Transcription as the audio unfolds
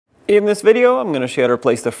In this video, I'm going to show you how to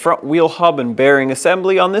replace the front wheel hub and bearing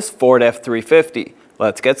assembly on this Ford F-350.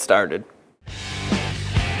 Let's get started.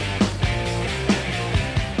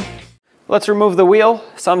 Let's remove the wheel.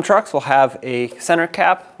 Some trucks will have a center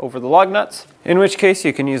cap over the lug nuts, in which case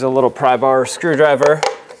you can use a little pry bar or screwdriver,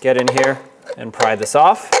 get in here and pry this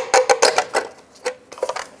off.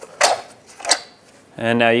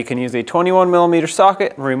 And now you can use a 21mm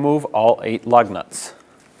socket and remove all 8 lug nuts.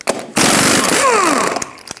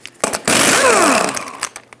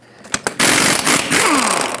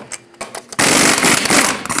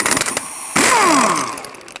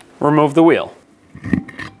 Remove the wheel.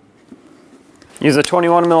 Use a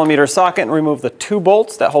 21mm socket and remove the 2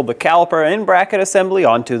 bolts that hold the caliper and bracket assembly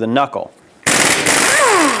onto the knuckle.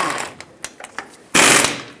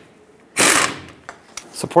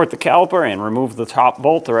 Support the caliper and remove the top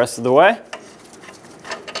bolt the rest of the way.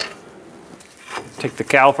 Take the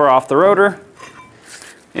caliper off the rotor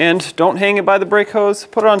and don't hang it by the brake hose.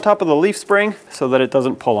 Put it on top of the leaf spring so that it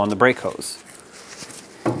doesn't pull on the brake hose.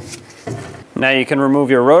 Now you can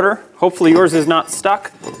remove your rotor. Hopefully yours is not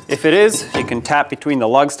stuck. If it is, you can tap between the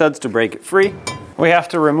lug studs to break it free. We have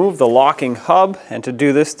to remove the locking hub, and to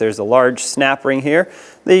do this there's a large snap ring here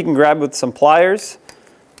that you can grab with some pliers,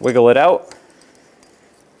 wiggle it out.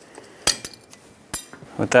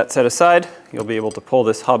 With that set aside, you'll be able to pull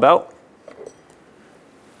this hub out.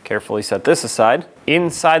 Carefully set this aside.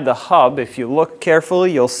 Inside the hub, if you look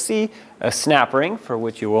carefully, you'll see a snap ring, for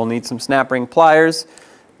which you will need some snap ring pliers.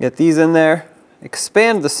 Get these in there,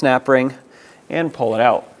 expand the snap ring, and pull it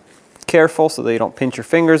out. Careful so that you don't pinch your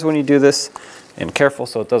fingers when you do this, and careful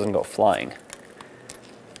so it doesn't go flying.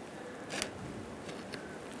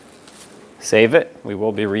 Save it. We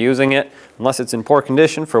will be reusing it. Unless it's in poor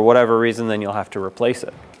condition for whatever reason, then you'll have to replace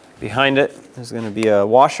it. Behind it, there's going to be a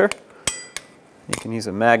washer. You can use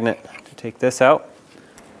a magnet to take this out.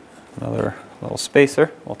 Another little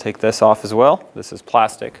spacer. We'll take this off as well. This is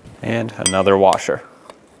plastic. And another washer.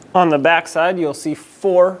 On the back side, you'll see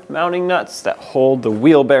 4 mounting nuts that hold the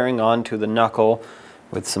wheel bearing onto the knuckle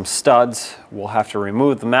with some studs. We'll have to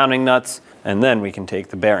remove the mounting nuts, and then we can take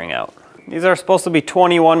the bearing out. These are supposed to be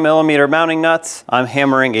 21mm mounting nuts. I'm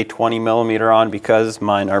hammering a 20mm on because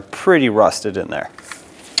mine are pretty rusted in there.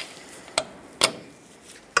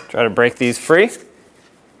 Try to break these free.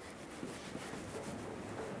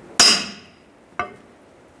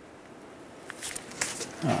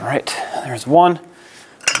 All right, there's one.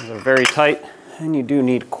 These are very tight, and you do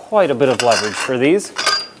need quite a bit of leverage for these.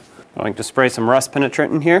 I'm going to spray some rust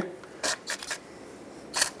penetrant in here.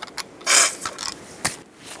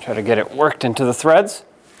 Try to get it worked into the threads.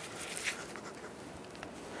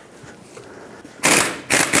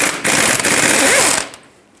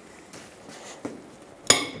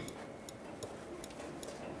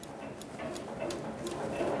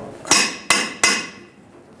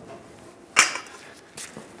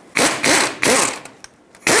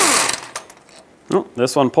 Oh,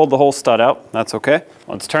 this one pulled the whole stud out. That's okay.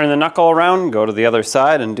 Let's turn the knuckle around, go to the other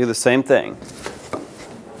side, and do the same thing.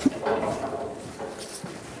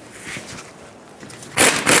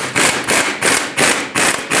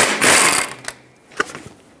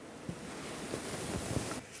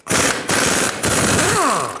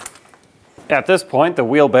 At this point, the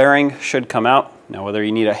wheel bearing should come out. Now, whether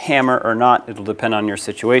you need a hammer or not, it'll depend on your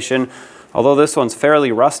situation. Although this one's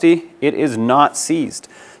fairly rusty, it is not seized.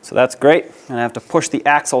 So that's great. And I have to push the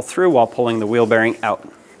axle through while pulling the wheel bearing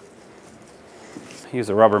out. Use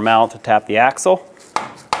a rubber mallet to tap the axle.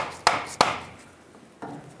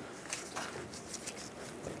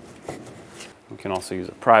 You can also use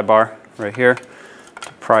a pry bar right here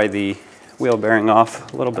to pry the wheel bearing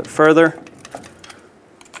off a little bit further.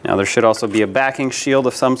 Now there should also be a backing shield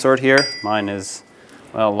of some sort here. Mine is,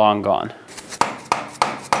 well, long gone.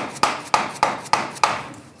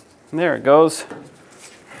 And there it goes.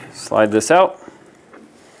 Slide this out,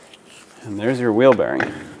 and there's your wheel bearing.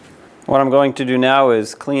 What I'm going to do now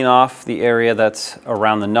is clean off the area that's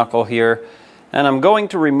around the knuckle here, and I'm going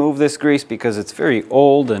to remove this grease because it's very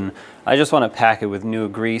old and I just want to pack it with new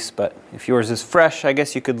grease, but if yours is fresh, I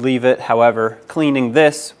guess you could leave it. However, cleaning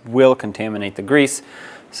this will contaminate the grease,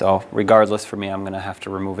 so regardless, for me, I'm going to have to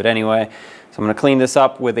remove it anyway. So I'm going to clean this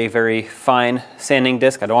up with a very fine sanding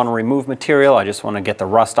disc. I don't want to remove material, I just want to get the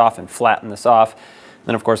rust off and flatten this off.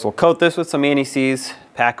 Then of course we'll coat this with some anti-seize,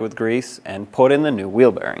 pack it with grease, and put in the new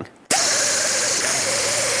wheel bearing.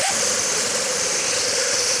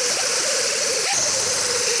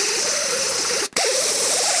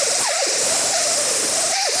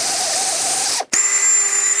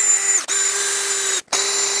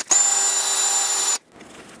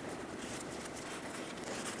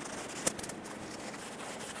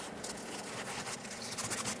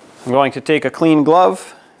 I'm going to take a clean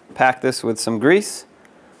glove, pack this with some grease.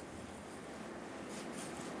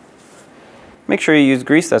 Make sure you use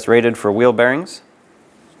grease that's rated for wheel bearings.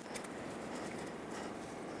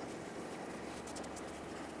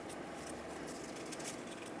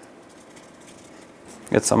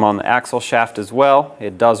 Get some on the axle shaft as well.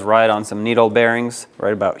 It does ride on some needle bearings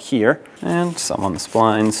right about here, and some on the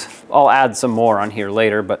splines. I'll add some more on here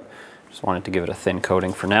later, but just wanted to give it a thin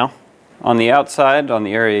coating for now. On the outside, on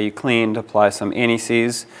the area you cleaned, apply some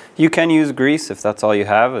anti-seize. You can use grease if that's all you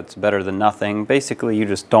have. It's better than nothing. Basically, you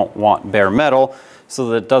just don't want bare metal so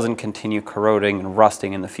that it doesn't continue corroding and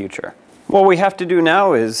rusting in the future. What we have to do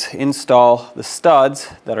now is install the studs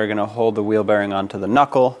that are going to hold the wheel bearing onto the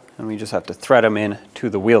knuckle, and we just have to thread them in to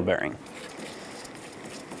the wheel bearing.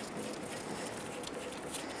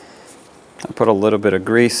 I put a little bit of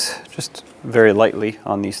grease, just very lightly,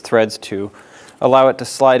 on these threads to allow it to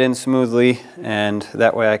slide in smoothly, and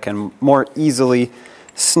that way I can more easily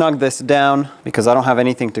snug this down because I don't have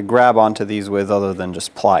anything to grab onto these with other than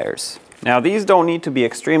just pliers. Now these don't need to be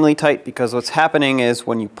extremely tight because what's happening is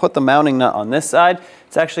when you put the mounting nut on this side,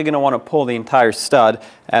 it's actually going to want to pull the entire stud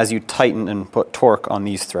as you tighten and put torque on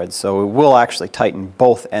these threads. So it will actually tighten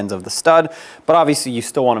both ends of the stud, but obviously you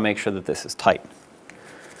still want to make sure that this is tight.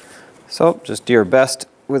 So just do your best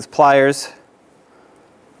with pliers,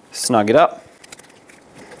 snug it up.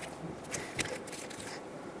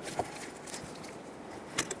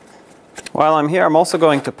 While I'm here, I'm also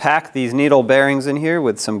going to pack these needle bearings in here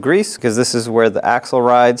with some grease because this is where the axle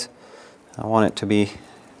rides. I want it to be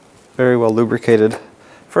very well lubricated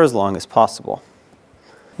for as long as possible.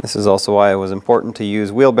 This is also why it was important to use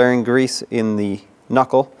wheel bearing grease in the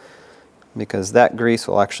knuckle, because that grease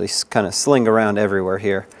will actually kind of sling around everywhere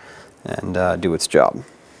here and do its job.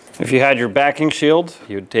 If you had your backing shield,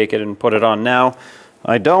 you'd take it and put it on now.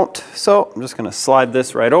 I don't, so I'm just going to slide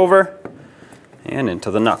this right over and into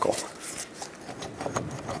the knuckle.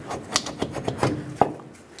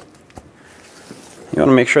 You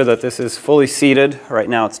want to make sure that this is fully seated. Right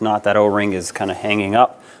now it's not. That O-ring is kind of hanging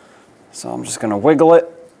up. So I'm just going to wiggle it.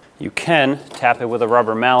 You can tap it with a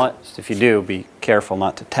rubber mallet. Just if you do, be careful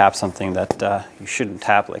not to tap something that you shouldn't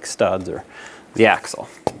tap, like studs or the axle.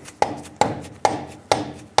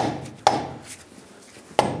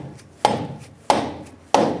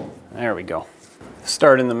 There we go.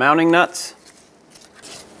 Start in the mounting nuts.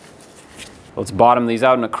 Let's bottom these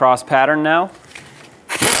out in a cross pattern now.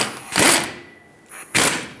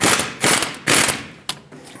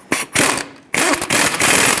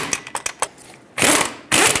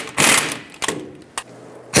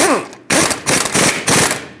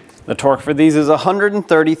 The torque for these is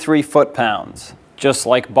 133 foot-pounds. Just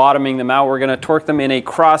like bottoming them out, we're going to torque them in a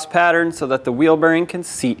cross pattern so that the wheel bearing can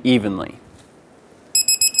seat evenly.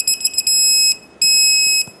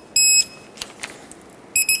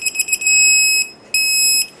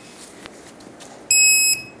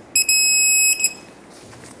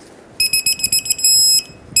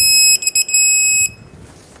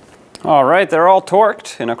 All right, they're all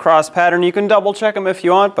torqued in a cross pattern. You can double check them if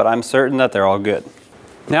you want, but I'm certain that they're all good.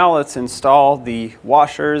 Now let's install the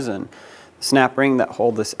washers and snap ring that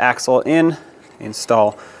hold this axle in.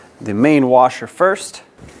 Install the main washer first.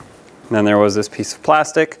 Then there was this piece of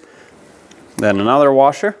plastic. Then another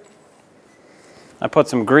washer. I put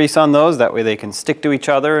some grease on those, that way they can stick to each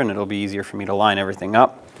other and it'll be easier for me to line everything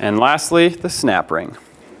up. And lastly, the snap ring.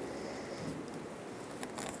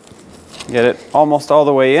 Get it almost all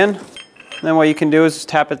the way in. Then what you can do is just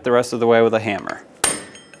tap it the rest of the way with a hammer.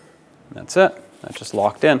 That's it. That's just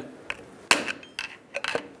locked in.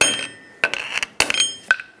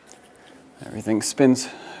 Everything spins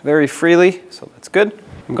very freely, so that's good.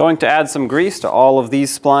 I'm going to add some grease to all of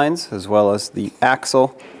these splines as well as the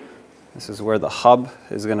axle. This is where the hub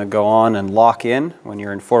is going to go on and lock in when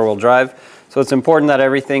you're in four-wheel drive. So it's important that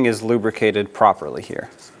everything is lubricated properly here.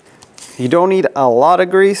 You don't need a lot of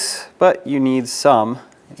grease, but you need some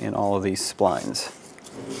in all of these splines.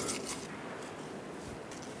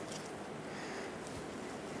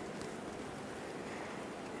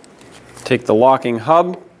 Take the locking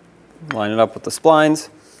hub, line it up with the splines,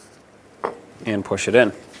 and push it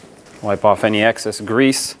in. Wipe off any excess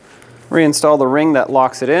grease. Reinstall the ring that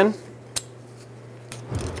locks it in.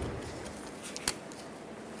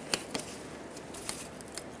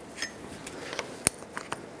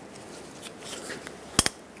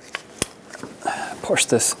 Push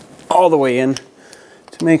this all the way in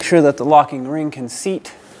to make sure that the locking ring can seat,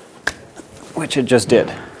 which it just did.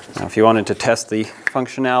 Now if you wanted to test the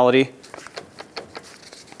functionality,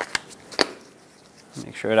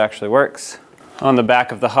 make sure it actually works. On the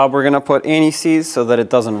back of the hub we're going to put anti-seize so that it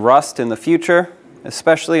doesn't rust in the future.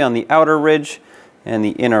 especially on the outer ridge and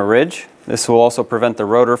the inner ridge. This will also prevent the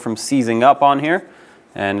rotor from seizing up on here,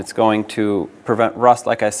 and it's going to prevent rust,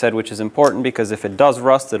 like I said, which is important because if it does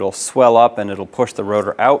rust, it'll swell up and it'll push the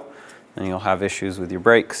rotor out, and you'll have issues with your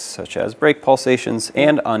brakes, such as brake pulsations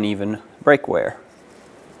and uneven brake wear.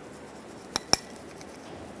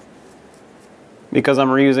 Because I'm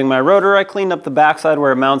reusing my rotor, I cleaned up the backside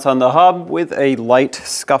where it mounts on the hub with a light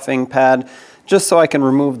scuffing pad, just so I can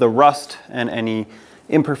remove the rust and any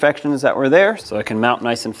imperfections that were there, so I can mount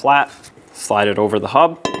nice and flat. Slide it over the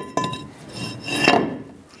hub.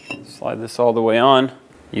 Slide this all the way on.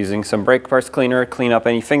 Using some brake parts cleaner, clean up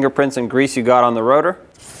any fingerprints and grease you got on the rotor.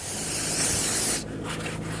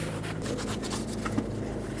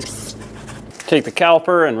 Take the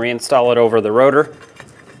caliper and reinstall it over the rotor.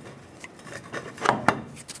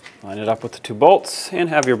 Line it up with the 2 bolts and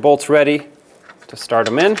have your bolts ready to start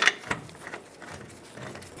them in.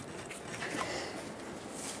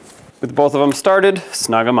 With both of them started,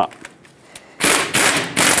 snug them up.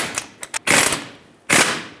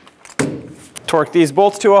 Torque these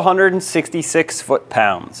bolts to 166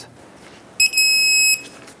 foot-pounds.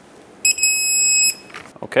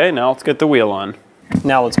 Okay, now let's get the wheel on.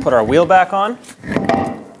 Now let's put our wheel back on.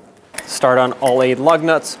 Start on all 8 lug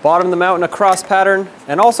nuts, bottom them out in a cross pattern,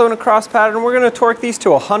 and also in a cross pattern, we're going to torque these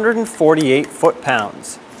to 148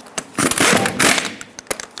 foot-pounds.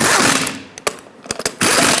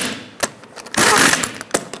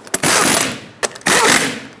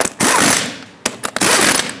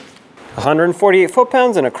 (148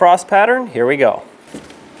 foot-pounds in a cross pattern. Here we go.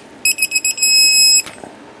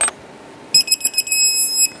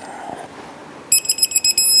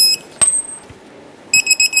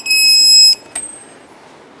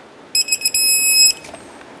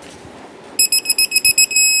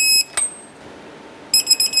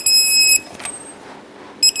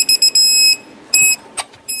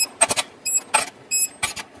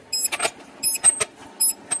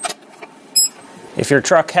 If your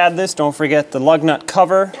truck had this, don't forget the lug nut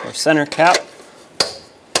cover or center cap.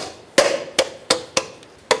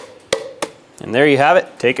 And there you have it.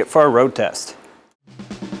 Take it for a road test.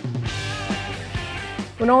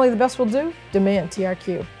 When only the best will do, demand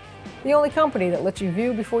TRQ. The only company that lets you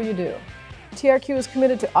view before you do. TRQ is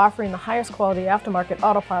committed to offering the highest quality aftermarket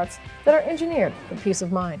auto parts that are engineered for peace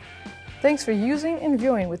of mind. Thanks for using and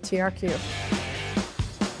viewing with TRQ.